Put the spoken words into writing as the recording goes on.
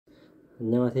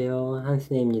안녕하세요,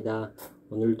 한스네입니다.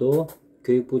 오늘도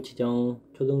교육부 지정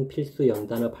초등필수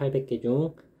영단어 800개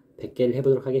중 100개를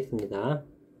해보도록 하겠습니다.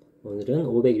 오늘은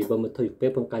 501번부터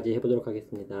 600번까지 해보도록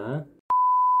하겠습니다.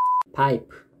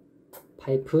 파이프,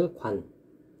 파이프 관.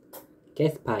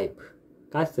 가스 파이프,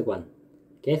 가스관,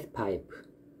 가스 파이프.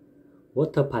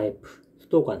 워터 파이프,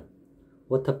 수도관,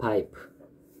 워터 파이프.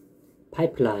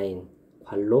 파이프라인,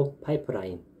 관로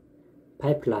파이프라인,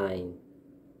 파이프라인.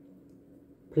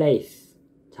 place,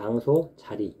 장소,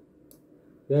 자리.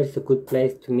 Where is a good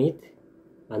place to meet?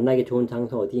 만나기 좋은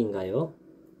장소 어디인가요?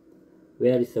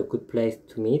 Where is a good place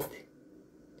to meet?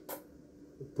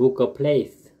 book a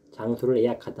place, 장소를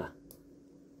예약하다.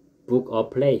 book a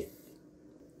place.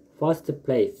 first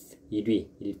place, 1위,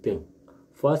 1등.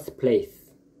 first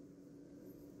place.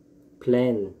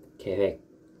 plan, 계획.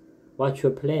 What's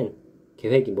your plan?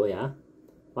 계획이 뭐야?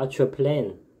 What's your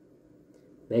plan?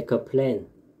 make a plan.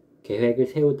 계획을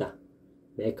세우다.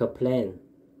 make a plan.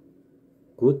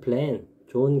 good plan.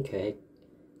 좋은 계획.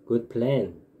 good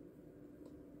plan.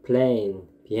 plane.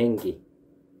 비행기.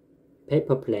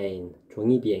 paper plane.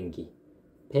 종이 비행기.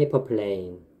 paper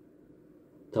plane.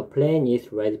 the plane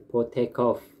is ready for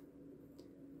takeoff.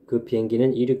 그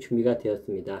비행기는 이륙 준비가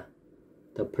되었습니다.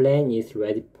 the plane is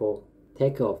ready for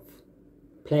takeoff.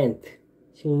 plant.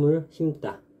 식물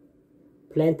심다.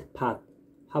 plant pot.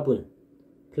 화분.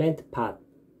 plant pot.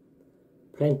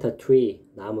 plant a tree.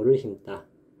 나무를 심다.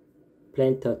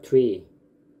 plant a tree.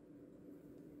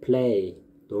 play.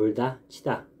 놀다,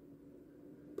 치다.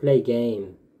 play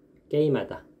game.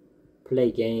 게임하다.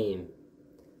 play game.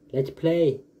 let's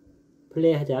play.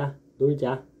 플레이하자,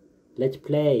 놀자. let's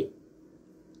play.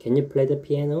 Can you play the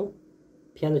piano?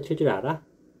 피아노 칠 줄 알아?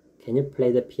 Can you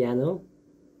play the piano?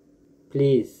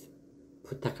 Please.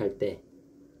 부탁할 때.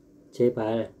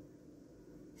 제발.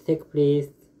 steak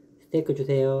please. 스테이크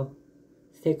주세요.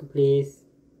 steak please.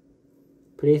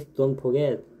 Please don't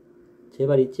forget.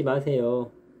 제발 잊지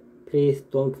마세요. Please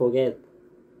don't forget.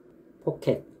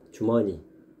 pocket, 주머니.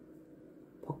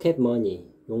 pocket money,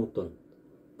 용돈.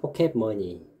 pocket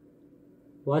money.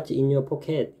 What's in your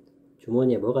pocket?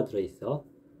 주머니에 뭐가 들어있어?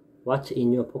 What's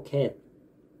in your pocket?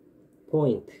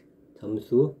 point,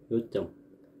 점수, 요점.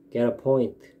 get a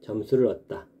point, 점수를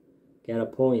얻다. get a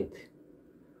point.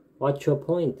 What's your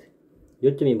point?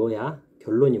 요점이 뭐야?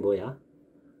 결론이 뭐야?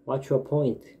 What's your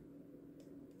point?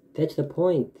 That's the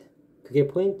point. 그게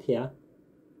포인트야.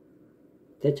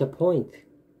 That's a point.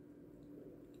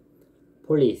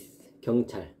 police,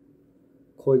 경찰.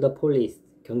 call the police,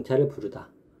 경찰을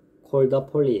부르다. call the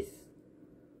police.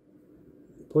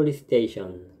 police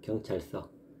station, 경찰서.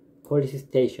 police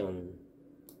station.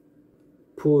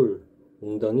 pool,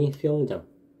 웅덩이, 수영장.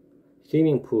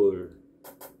 swimming pool,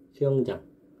 수영장.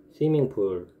 swimming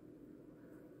pool.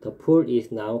 The pool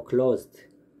is now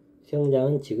closed.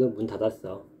 수영장은 지금 문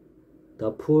닫았어.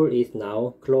 The pool is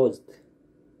now closed.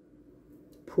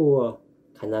 poor,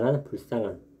 가난한,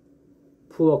 불쌍한.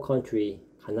 poor country,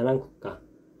 가난한 국가.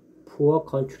 poor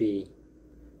country.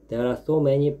 There are so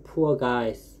many poor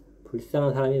guys.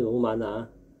 불쌍한 사람이 너무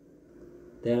많아.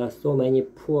 There are so many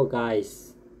poor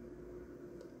guys.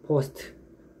 post,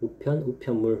 우편,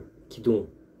 우편물, 기둥.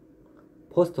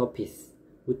 post office,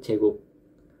 우체국.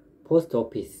 post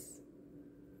office.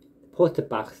 post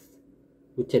box,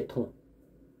 우체통.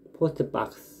 post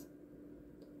box.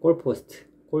 골포스트,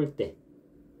 골대.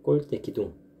 골대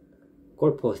기둥.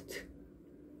 골포스트.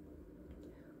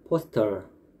 poster,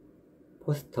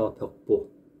 포스터, 벽보.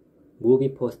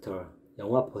 movie poster,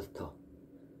 영화 포스터.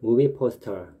 movie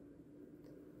poster.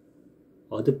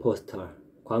 ad poster,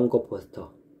 광고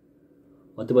포스터.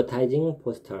 advertising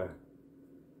poster,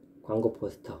 광고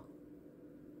포스터.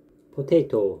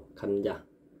 potato, 감자.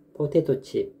 potato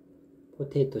chip,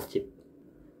 potato chip.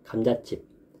 감자칩,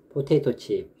 potato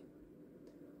chip.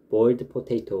 boiled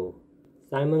potato,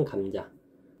 삶은 감자.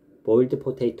 boiled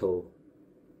potato.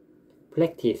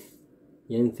 practice,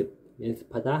 연습,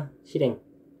 연습하다, 실행.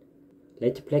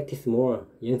 let's practice more,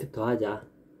 연습 더 하자.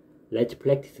 let's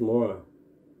practice more.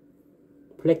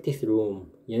 practice room,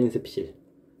 연습실.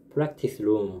 practice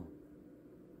room.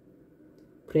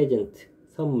 present,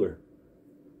 선물.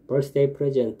 birthday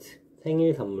present,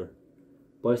 생일 선물.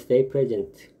 birthday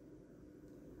present.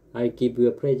 I'll give you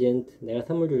a present, 내가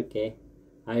선물 줄게.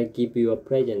 I'll give you a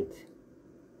present.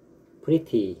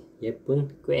 pretty, 예쁜,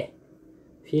 꽤.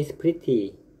 She's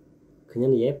pretty,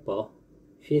 그녀는 예뻐.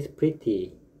 She's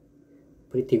pretty.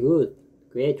 pretty good,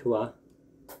 꽤 좋아.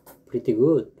 pretty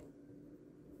good.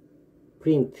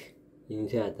 print,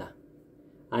 인쇄하다.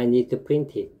 I need to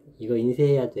print it, 이거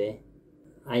인쇄해야 돼.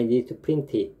 I need to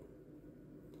print it.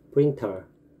 printer,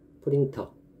 printer.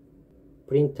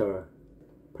 printer.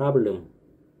 problem,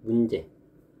 문제.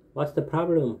 What's the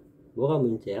problem? 뭐가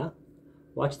문제야?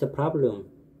 What's the problem?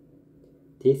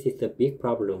 This is a big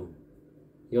problem.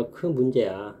 이거 큰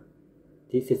문제야.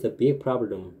 This is a big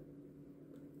problem.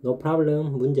 No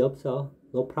problem, 문제 없어.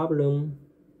 No problem.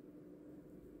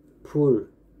 pull,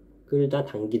 끌다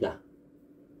당기다.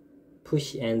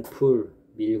 push and pull,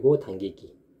 밀고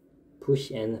당기기.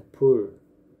 push and pull.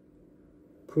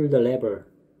 pull the lever,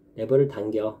 레버를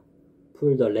당겨.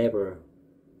 pull the lever.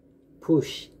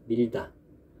 push, 밀다.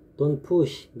 don't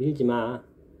push, 밀지 마.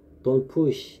 don't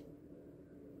push.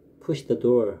 push the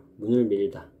door, 문을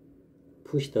밀다.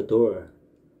 push the door.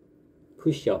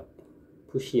 push up,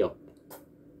 push up,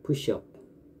 push up.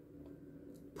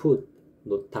 put,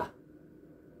 놓다.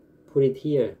 put it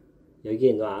here,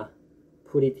 여기에 놔.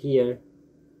 put it here.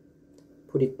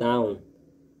 put it down,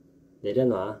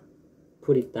 내려놔.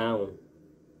 put it down.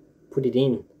 put it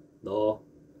in, 넣어.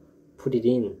 put it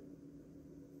in.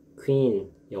 queen,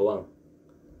 여왕.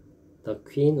 the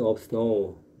queen of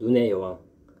snow, 눈의 여왕.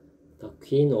 the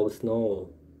queen of snow.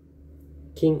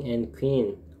 king and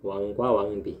queen, 왕과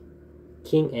왕비.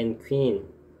 king and queen.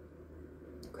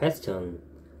 question,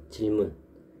 질문.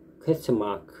 question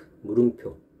mark,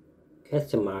 물음표.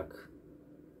 question mark.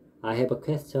 I have a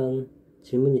question,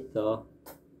 질문 있어.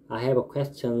 I have a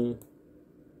question.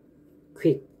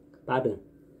 quick, 빠른.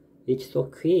 It's so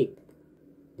quick,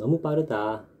 너무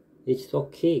빠르다. It's so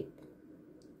quick.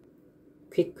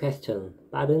 quick question,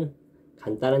 빠른,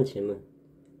 간단한 질문.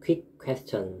 quick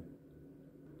question.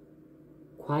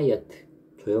 quiet,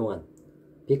 조용한.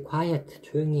 be quiet,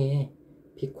 조용히 해.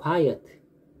 be quiet.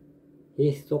 He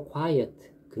is so quiet,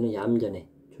 그는 얌전해,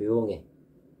 조용해.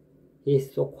 He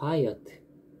is so quiet.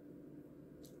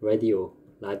 radio,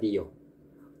 라디오.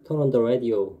 turn on the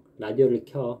radio, 라디오를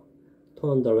켜.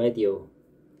 turn on the radio.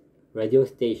 radio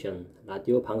station,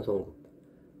 라디오 방송국.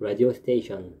 radio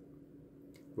station.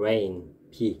 rain,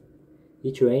 비.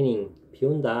 It's raining, 비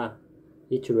온다.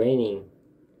 It's raining.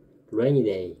 rainy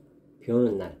day, 비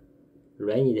오는 날.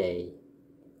 rainy day.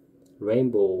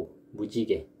 rainbow,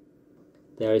 무지개.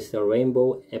 There's a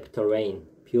rainbow after rain,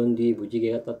 비 온 뒤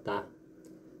무지개가 떴다.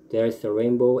 There's a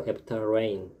rainbow after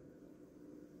rain.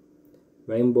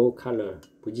 rainbow color,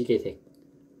 무지개색.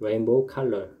 rainbow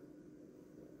color.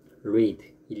 read,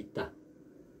 읽다.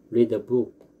 read a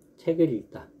book, 책을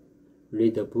읽다.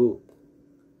 read a book.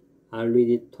 I'll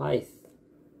read it twice.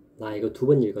 나 이거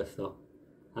 2번 읽었어.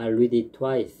 I'll read it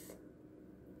twice.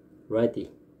 ready,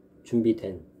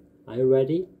 준비된. Are you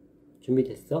ready?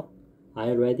 준비됐어?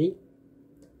 Are you ready?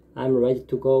 I'm ready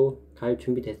to go. 갈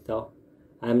준비됐어.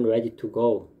 I'm ready to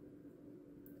go.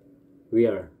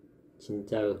 real,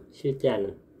 진짜의,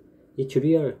 실제하는. It's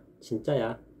real,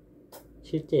 진짜야.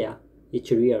 실제야.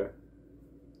 It's real.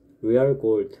 real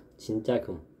gold, 진짜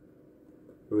금.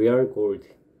 real gold.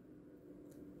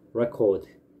 record,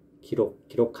 기록,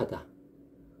 기록하다.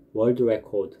 world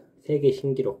record, 세계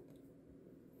신기록.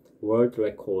 world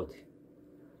record.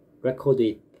 record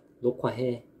it,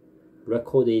 녹화해.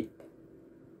 record it.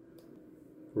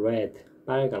 red,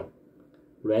 빨강.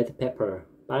 red pepper,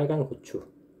 빨간 고추.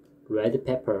 red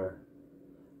pepper.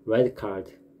 red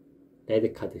card,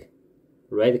 레드 카드.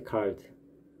 red card.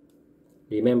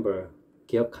 remember,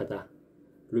 기억하다.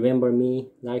 remember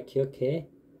me, 날 기억해.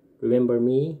 remember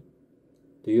me.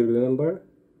 do you remember?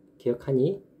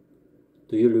 기억하니?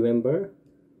 do you remember?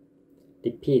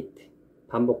 repeat,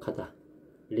 반복하다.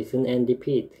 listen and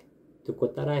repeat,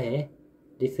 듣고 따라해.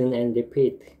 listen and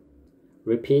repeat.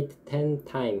 repeat 10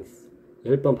 times,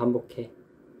 10번 반복해.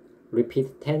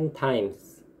 repeat 10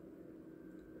 times.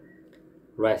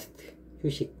 rest,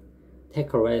 휴식. take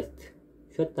a rest,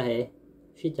 쉬었다 해.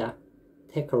 쉬자.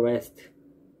 take a rest.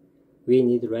 we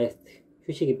need rest,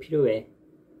 휴식이 필요해.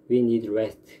 we need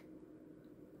rest.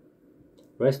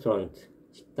 restaurant,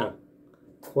 식당.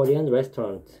 Korean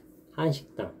restaurant,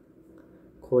 한식당.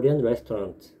 Korean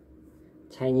restaurant.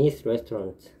 Chinese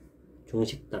restaurant,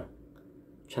 중식당.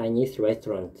 Chinese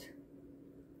restaurant.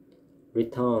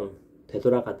 return,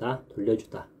 되돌아가다,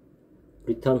 돌려주다.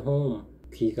 return home,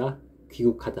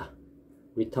 귀국하다.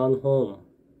 return home.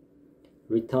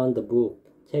 return the book,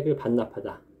 책을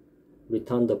반납하다.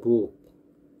 return the book.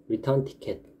 return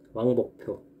ticket,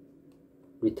 왕복표.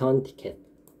 return ticket.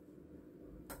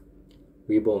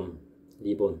 ribbon,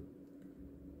 리본.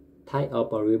 tie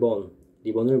up a ribbon,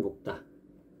 리본을 묶다.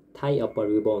 tie up a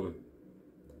ribbon.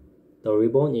 The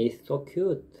ribbon is so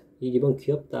cute, 이 리본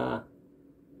귀엽다.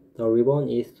 The ribbon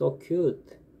is so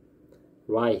cute.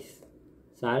 rice,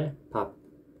 쌀, 밥.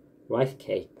 rice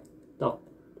cake, 떡.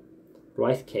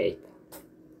 rice cake.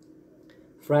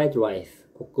 fried rice,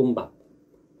 볶음밥.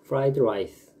 fried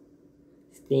rice.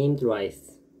 steamed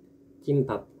rice,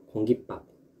 찐밥, 공깃밥.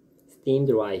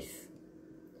 steamed rice.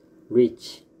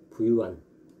 rich, 부유한.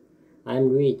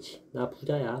 I'm rich, 나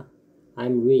부자야.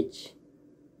 I'm rich.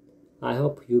 I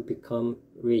hope you become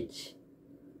rich.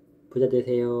 부자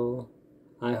되세요.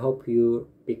 I hope you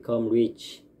become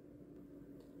rich.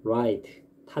 ride,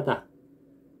 타다.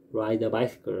 ride a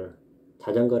bicycle,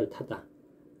 자전거를 타다.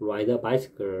 ride a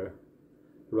bicycle.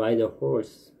 ride a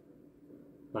horse,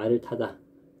 말을 타다.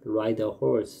 ride a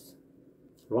horse.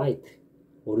 right,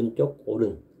 오른쪽,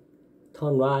 오른.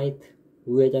 turn right,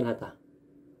 우회전하다.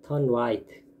 turn right.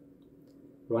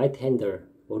 right hander,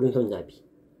 오른손잡이.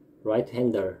 right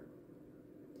hander.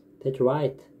 That's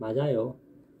right, 맞아요.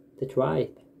 That's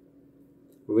right.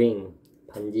 ring,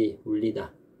 반지,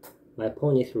 울리다. My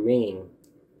phone is ringing.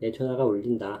 내 전화가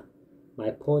울린다.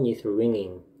 My phone is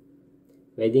ringing.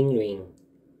 wedding ring,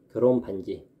 결혼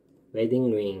반지.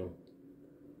 wedding ring.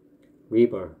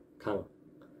 river, 강.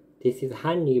 This is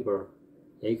Han River.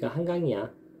 여기가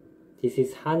한강이야. This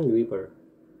is Han River.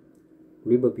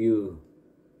 river view,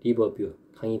 river view,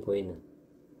 강이 보이는.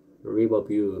 river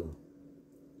view.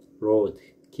 road,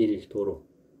 길, 도로.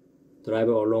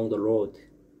 drive along the road,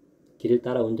 길을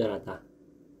따라 운전하다.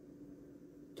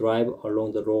 drive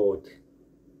along the road.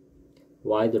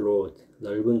 wide road,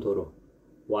 넓은 도로.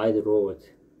 wide road.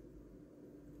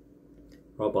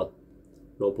 robot,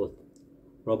 로봇.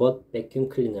 robot vacuum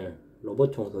cleaner,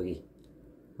 로봇 청소기.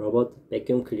 robot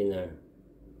vacuum cleaner.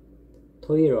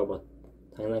 toy robot,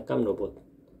 장난감 로봇.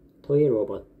 toy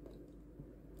robot.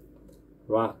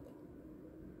 rock,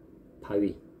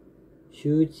 바위.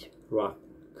 huge rock,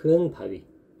 큰 바위.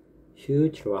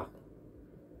 huge rock.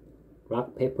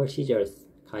 rock, paper, scissors,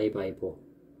 가위바위보.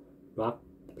 rock,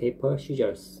 paper,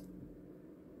 scissors.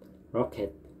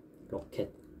 rocket,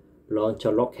 로켓. launch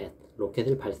a rocket,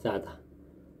 로켓을 발사하다.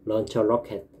 launch a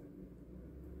rocket.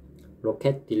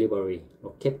 rocket delivery,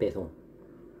 로켓 배송.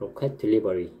 rocket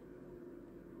delivery.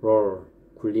 roll,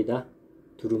 굴리다.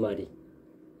 두루마리.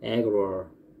 egg roll,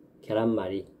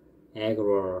 계란말이. egg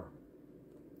roll.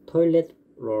 toilet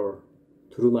roll,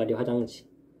 두루마리 화장지.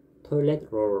 toilet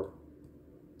roll.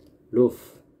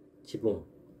 roof, 지붕.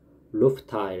 roof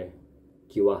tile,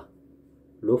 기와.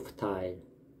 roof tile.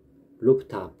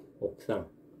 rooftop, 옥상.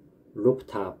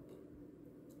 rooftop.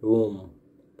 room,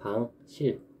 방,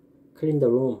 실. clean the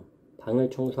room, 방을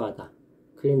청소하다.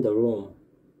 clean the room.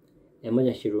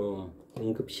 emergency room,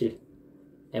 응급실.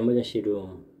 emergency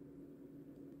room.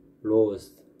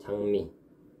 rose, 장미.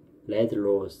 red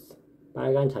rose,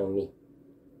 빨간 장미.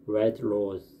 red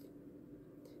rose.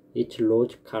 It's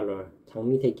rose color,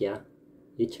 장미색이야.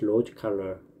 It's rose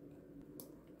color.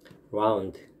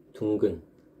 round, 둥근.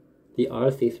 The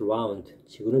earth is round,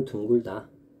 지구는 둥글다.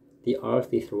 The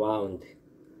earth is round.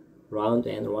 round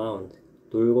and round,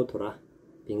 돌고 돌아.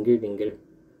 빙글빙글.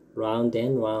 round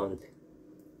and round.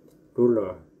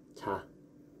 ruler, 자.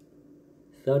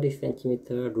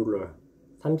 30cm ruler,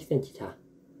 30cm 자.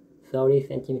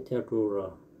 30cm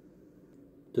ruler.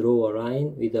 draw a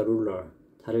line with a ruler,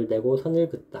 자를 대고 선을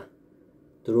긋다.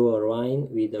 draw a line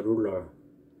with a ruler.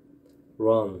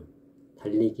 run,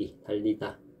 달리기,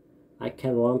 달리다. I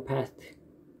can run fast.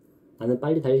 나는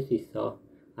빨리 달릴 수 있어.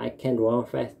 I can run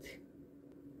fast.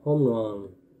 home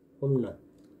run, 홈런.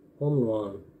 home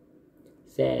run.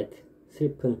 sad,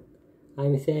 슬픈.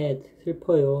 I'm sad,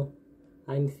 슬퍼요.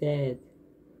 I'm sad.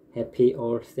 happy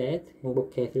or sad,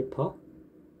 행복해, 슬퍼.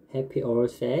 happy or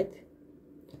sad.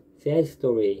 sad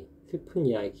story, 슬픈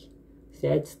이야기.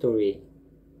 sad story.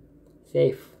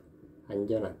 safe,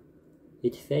 안전한.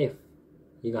 It's safe,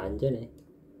 이거 안전해.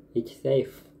 It's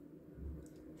safe.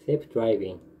 safe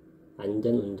driving,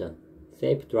 안전 운전.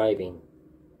 safe driving.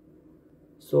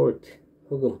 salt,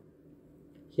 소금.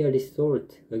 Here is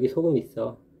salt, 여기 소금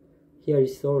있어. Here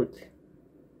is salt.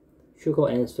 sugar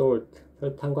and salt,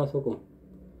 설탕과 소금.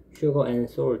 sugar and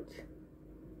salt.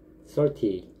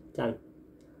 salty, 짠.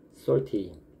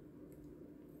 salty.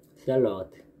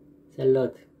 salad,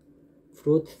 샐러드.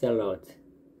 fruit salad,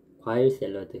 과일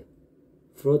샐러드.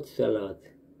 fruit salad.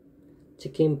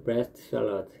 chicken breast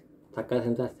salad,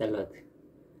 닭가슴살 샐러드.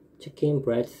 chicken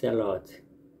breast salad.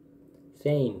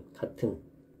 same, 같은.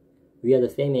 We are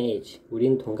the same age,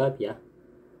 우린 동갑이야.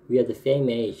 We are the same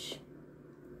age.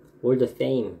 all the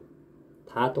same,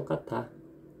 다 똑같아.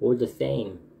 all the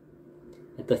same.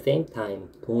 at the same time,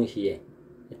 동시에.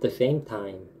 at the same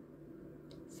time.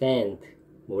 sand,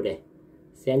 모래.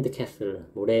 sand castle,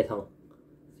 모래성.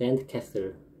 sand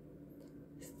castle.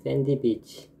 sandy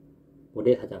beach,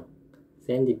 모래사장.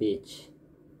 sandy beach.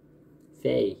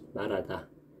 say, 말하다.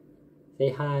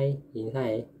 say hi,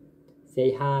 인사해.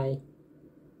 say hi.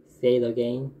 say it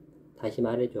again, 다시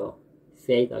말해줘.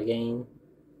 say it again.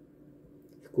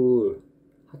 school,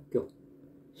 학교.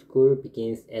 School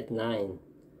begins at 9.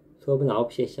 수업은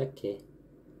 9시에 시작해.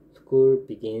 School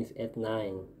begins at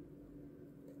 9.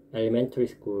 Elementary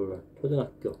school,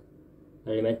 초등학교.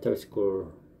 Elementary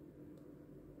school.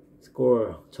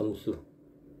 Score, 점수.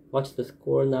 What's the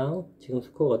score now? 지금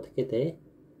스코어가 어떻게 돼?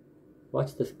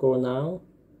 What's the score now?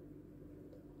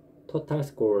 Total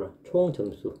score, 총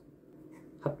점수.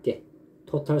 합계.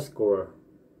 Total score.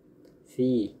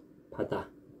 Sea, 바다.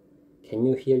 Can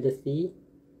you hear the sea?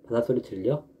 바다 소리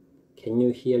들려? Can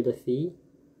you hear the sea?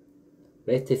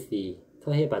 West sea,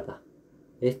 서해 바다.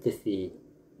 West sea.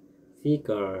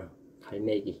 Seagull,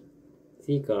 갈매기.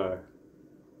 Seagull.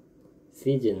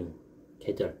 Season,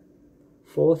 계절.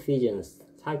 Four seasons,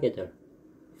 사계절.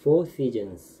 Four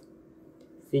seasons.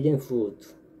 Season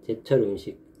food, 제철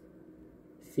음식.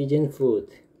 Season food.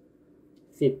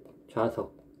 Seat,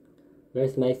 좌석.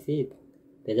 Where's my seat?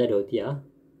 내 자리 어디야?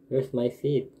 Where's my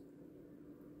seat?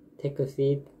 Take a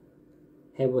seat.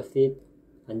 Have a seat.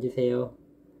 앉으세요.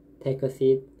 Take a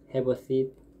seat. Have a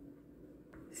seat.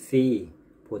 See,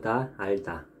 보다,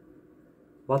 알다.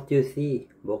 What do you see?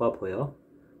 뭐가 보여?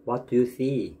 What do you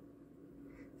see?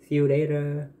 See you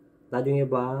later. 나중에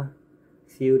봐.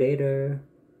 See you later.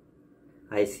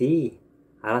 I see.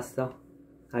 알았어.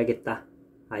 알겠다.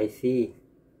 I see.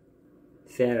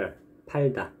 Sell,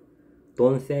 팔다.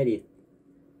 Don't sell it.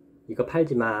 이거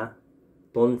팔지 마.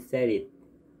 Don't sell it.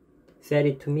 Sell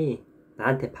it to me.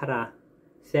 나한테 팔아.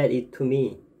 Sell it to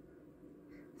me.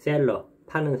 Seller,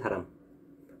 파는 사람.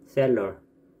 Seller.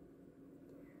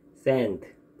 Send,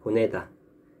 보내다.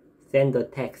 Send a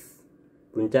text,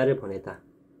 문자를 보내다.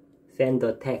 Send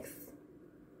a text.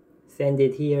 Send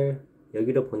it here,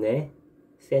 여기로 보내.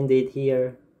 Send it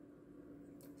here.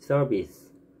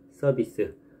 Service,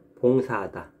 서비스,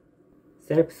 봉사하다.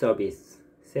 Self-service,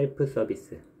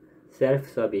 self-service,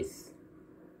 self-service.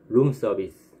 Room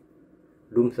service,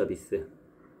 room service.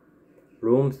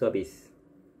 Room service.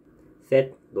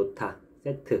 Set, 놓다,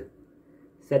 세트.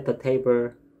 Set a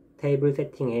table, 테이블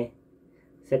세팅해.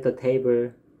 Set a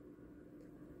table.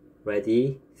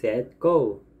 Ready, set,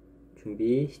 go.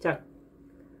 준비, 시작.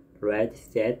 Ready,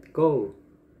 set, go.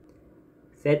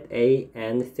 Set A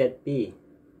and set B.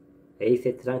 A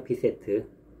세트랑 B 세트.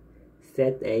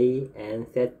 Set A and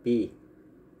set B.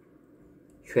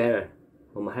 Shall,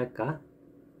 뭐뭐 할까?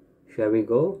 Shall we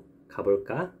go?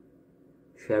 가볼까?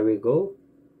 Shall we go?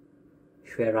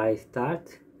 Shall I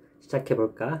start?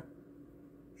 시작해볼까?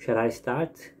 Shall I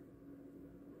start?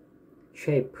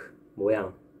 Shape,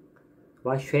 모양.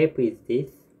 What shape is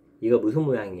this? 이거 무슨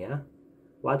모양이야?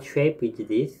 What shape is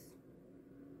this?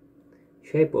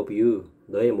 Shape of you,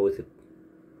 너의 모습.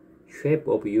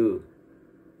 Shape of you.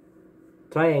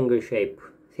 Triangle shape,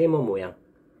 세모 모양.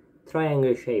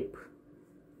 Triangle shape.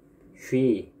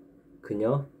 She,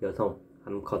 그녀, 여성,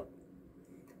 암컷.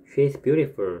 She is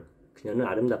beautiful, 그녀는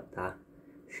아름답다.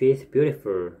 She is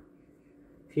beautiful.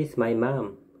 She is my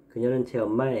mom, 그녀는 제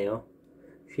엄마예요.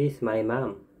 She is my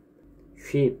mom.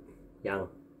 Sheep, 양.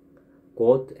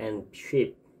 Goat and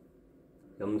sheep,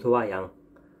 염소와 양.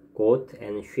 Goat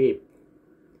and sheep.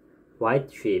 White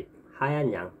sheep,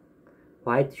 하얀 양.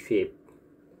 White sheep.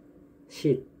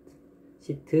 Sheet,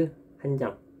 시트, 한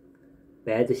장.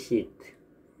 Bed sheet,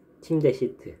 침대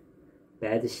시트.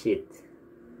 Bed sheet.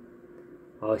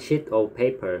 A sheet of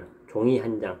paper, 종이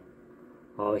한 장.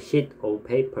 A sheet of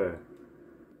paper.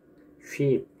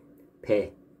 Ship,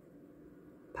 배.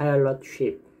 Pilot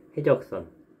ship, 해적선.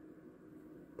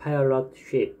 Pilot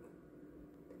ship.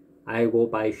 I'll go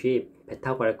by ship, 배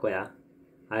타고 갈 거야.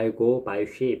 I'll go by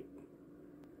ship.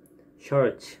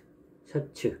 Shirt,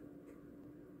 셔츠.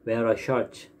 Wear a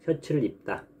shirt, 셔츠를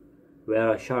입다.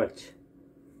 Wear a shirt.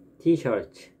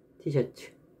 T-shirt,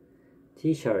 티셔츠.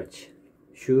 T-shirt.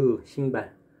 Shoe,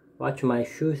 신발. What's my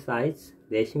shoe size?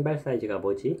 내 신발 사이즈가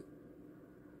뭐지?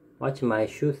 What's my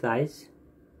shoe size?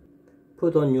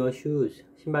 Put on your shoes.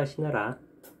 신발 신어라.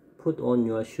 Put on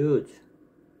your shoes.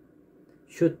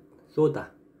 Shoot,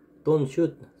 쏘다. Don't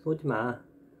shoot, 쏘지 마.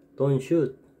 Don't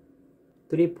shoot.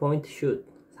 3-point shoot,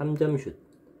 3점 슛.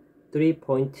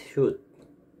 3-point shoot.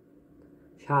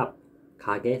 Shop,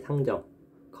 가게, 상점.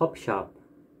 Coffee shop,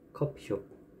 커피숍.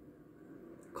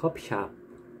 Coffee shop.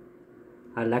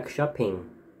 I like shopping.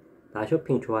 나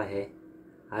쇼핑 좋아해.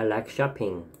 I like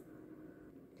shopping.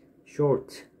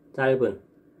 Short, 짧은.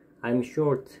 I'm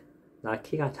short. 나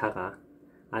키가 작아.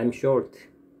 I'm short.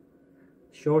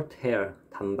 Short hair,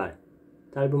 단발.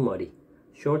 짧은 머리.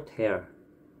 Short hair.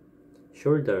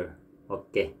 Shoulder,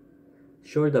 어깨.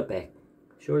 Shoulder back,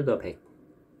 shoulder back.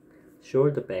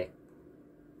 Shoulder back.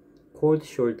 Cold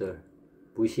shoulder,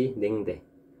 무시, 냉대.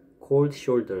 Cold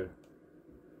shoulder.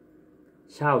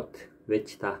 Shout,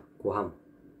 외치다, 고함.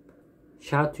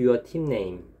 Shout your team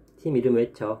name. 팀 이름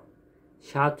외쳐.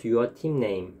 Shout your team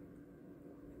name.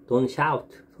 Don't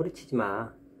shout. 소리치지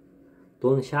마.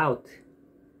 Don't shout.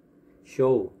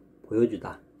 Show.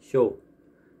 보여주다. Show.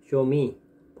 Show me.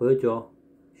 보여줘.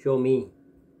 Show me.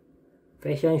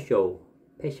 Fashion show.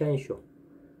 Fashion show.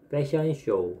 Fashion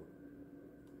show.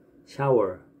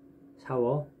 Shower.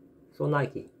 샤워.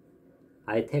 소나기.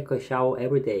 I take a shower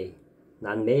every day.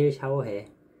 난 매일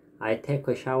샤워해. I take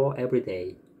a shower every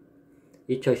day.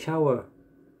 It's a shower.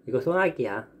 이거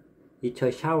소나기야. It's a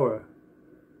shower.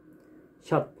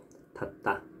 Shut.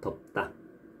 닫다. 덮다.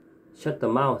 Shut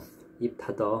the mouth. 입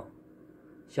닫어.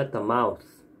 Shut the mouth.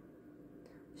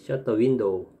 Shut the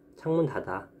window. 창문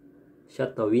닫아.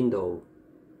 Shut the window.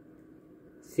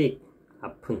 Sick.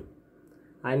 아픈.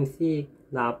 I'm sick.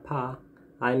 나 아파.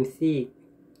 I'm sick.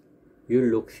 You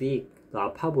look sick. 너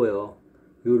아파 보여.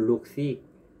 You look sick.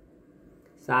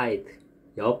 Side.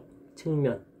 옆.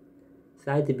 측면.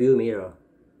 Side view mirror.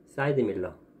 Side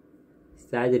mirror.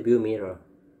 Side view mirror.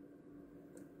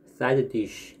 Side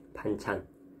dish. 반찬.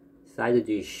 Side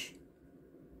dish.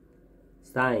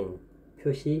 Sign.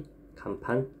 표시.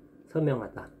 간판.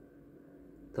 서명하다.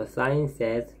 The sign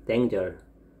says danger.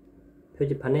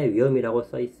 표지판에 위험이라고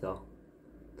써있어.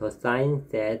 The sign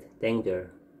said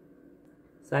danger.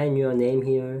 Sign your name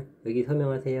here. 여기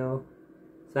서명하세요.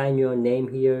 Sign your name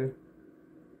here.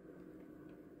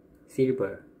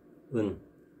 Silver. 은.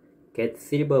 Get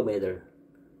silver medal.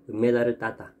 은메달을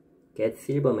따다. Get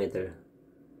silver medal.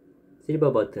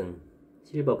 Silver button.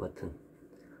 Silver button.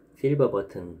 Silver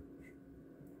button.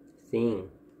 Sing.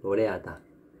 노래하다.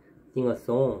 Sing a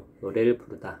song. 노래를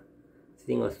부르다.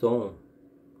 Sing a song.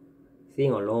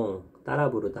 Sing along. 따라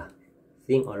부르다.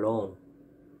 Sing along.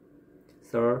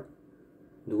 Sir.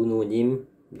 누구누구님.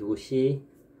 누구씨.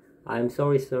 I'm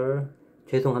sorry, sir.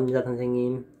 죄송합니다,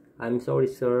 선생님. I'm sorry,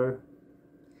 sir.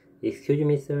 Excuse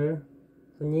me, sir.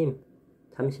 손님,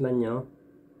 잠시만요.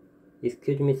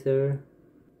 Excuse me, sir.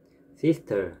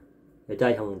 Sister.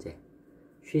 여자 형제.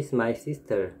 She's my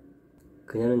sister.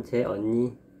 그녀는 제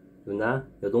언니, 누나,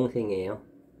 여동생이에요.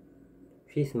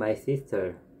 She's my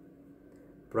sister.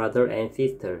 Brother and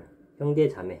sister. 형제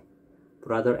자매.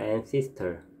 Brother and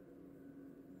sister.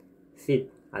 Sit.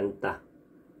 앉다.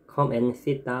 Come and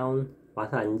sit down.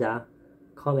 와서 앉아.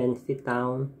 Come and sit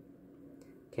down.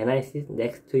 Can I sit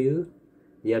next to you?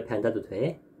 네 옆에 앉아도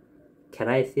돼? Can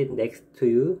I sit next to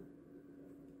you?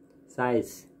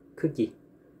 Size. 크기.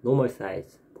 Normal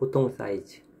size. 보통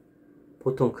사이즈.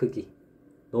 보통 크기.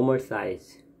 Normal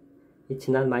size. It's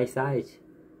not my size.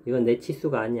 이건 내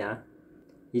치수가 아니야.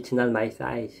 It's not my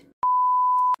size.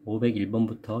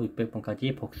 501번부터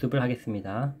 600번까지 복습을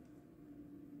하겠습니다.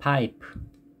 Pipe.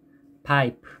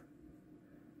 Pipe.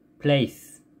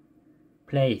 Place.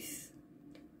 Place.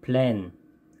 Plan.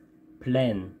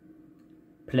 Plan.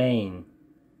 Plane.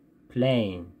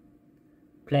 Plane.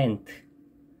 Plant.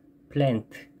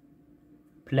 Plant.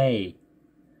 Play.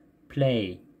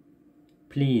 Play.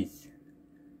 Please.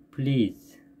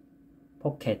 Please.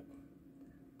 Pocket.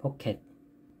 Pocket.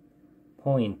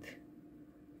 Point.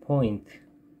 Point.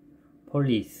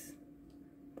 Police.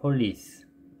 Police.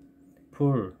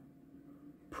 Pool.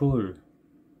 Pool.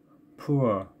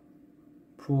 Poor.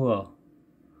 Poor.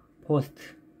 Post.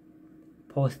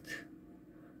 Post.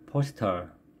 Poster.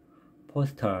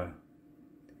 Poster.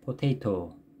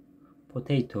 Potato.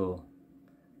 Potato.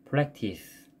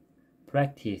 Practice.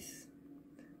 Practice.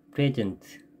 Present.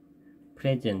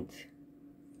 Present.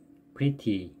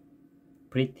 Pretty.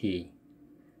 Pretty.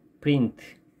 Print.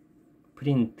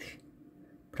 Print.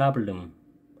 Problem.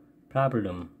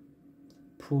 Problem.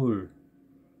 Pull.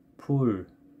 Pull.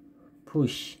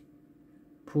 Push.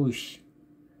 Push.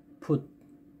 Put.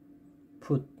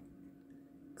 Put.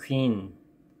 Queen.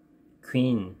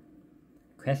 Queen.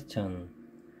 Question.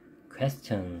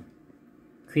 Question.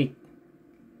 Quick.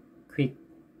 Quick.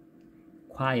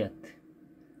 Quiet.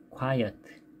 Quiet.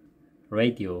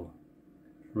 Radio.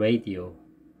 Radio.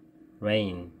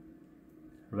 Rain.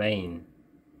 Rain.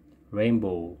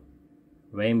 Rainbow.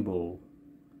 Rainbow.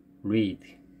 Read.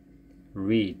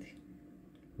 Read.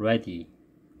 Ready.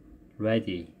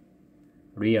 Ready.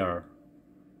 Rear.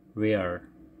 Rear.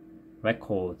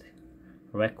 Record.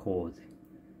 Record.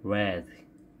 Read.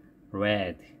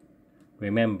 Read.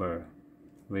 Remember.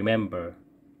 Remember.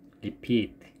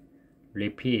 Repeat.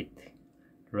 Repeat.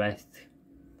 Rest.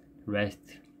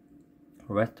 Rest.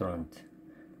 Restaurant.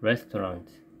 Restaurant.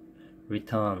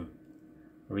 Return.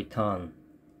 Return.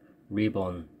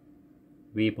 Ribbon.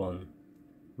 Ribbon.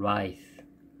 Rice.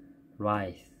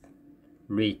 Rice.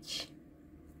 Rich.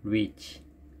 Rich.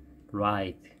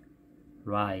 Right.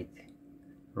 Right.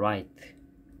 Right.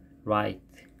 right,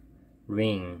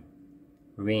 ring,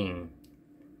 ring,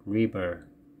 river,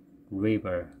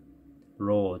 river,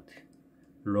 road,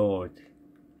 road,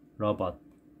 robot,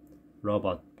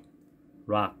 robot,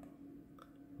 rock,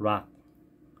 rock,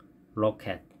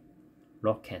 rocket,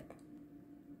 rocket,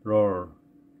 roar,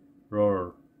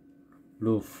 roar,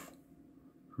 roof,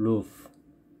 roof,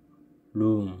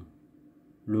 loom,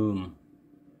 loom,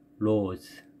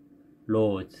 loads,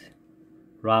 loads,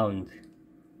 round,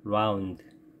 round,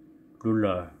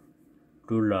 ruler,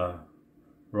 ruler,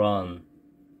 run,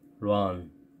 run,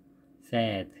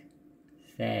 sad,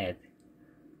 sad,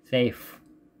 safe,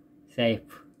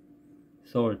 safe,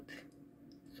 salt,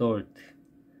 salt,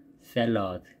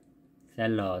 salad,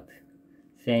 salad,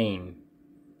 same,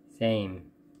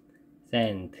 same,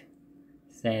 sand,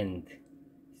 sand,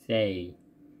 say,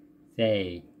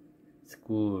 say,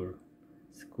 school,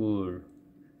 school,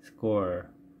 score,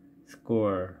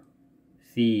 score,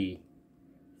 see,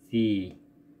 see,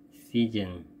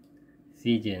 season,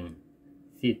 season,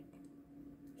 sit,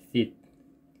 sit,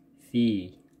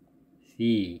 see,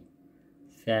 see,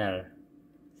 sell,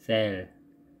 sell,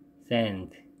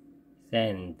 send,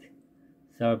 send,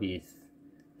 service,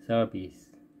 service,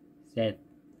 set,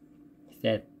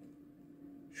 set,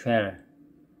 share,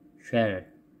 share,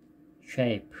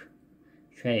 shape,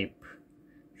 shape,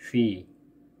 she,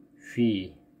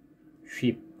 she,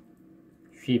 ship,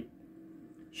 ship,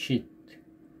 shit,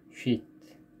 shit,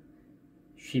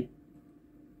 ship,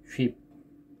 ship,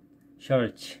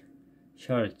 church,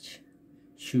 church,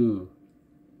 shoe,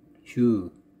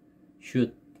 shoe,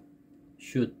 shoot,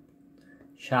 shoot,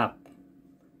 sharp,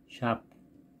 sharp,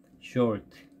 short,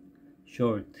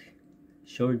 short,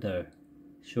 shoulder,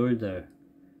 shoulder,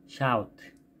 shout,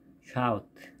 shout,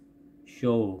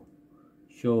 show,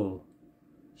 show,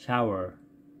 shower,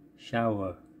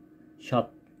 shower,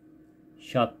 shot,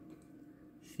 shot,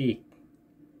 sick,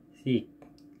 sick,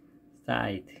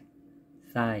 side,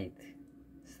 side,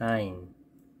 sign,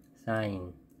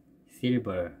 sign,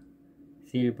 silver,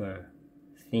 silver,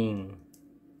 sing,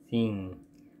 sing,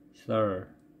 sir,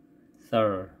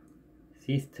 sir,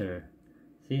 sister,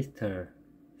 sister,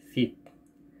 sit,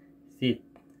 sit,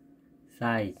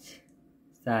 size,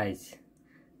 size.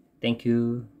 Thank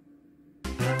you.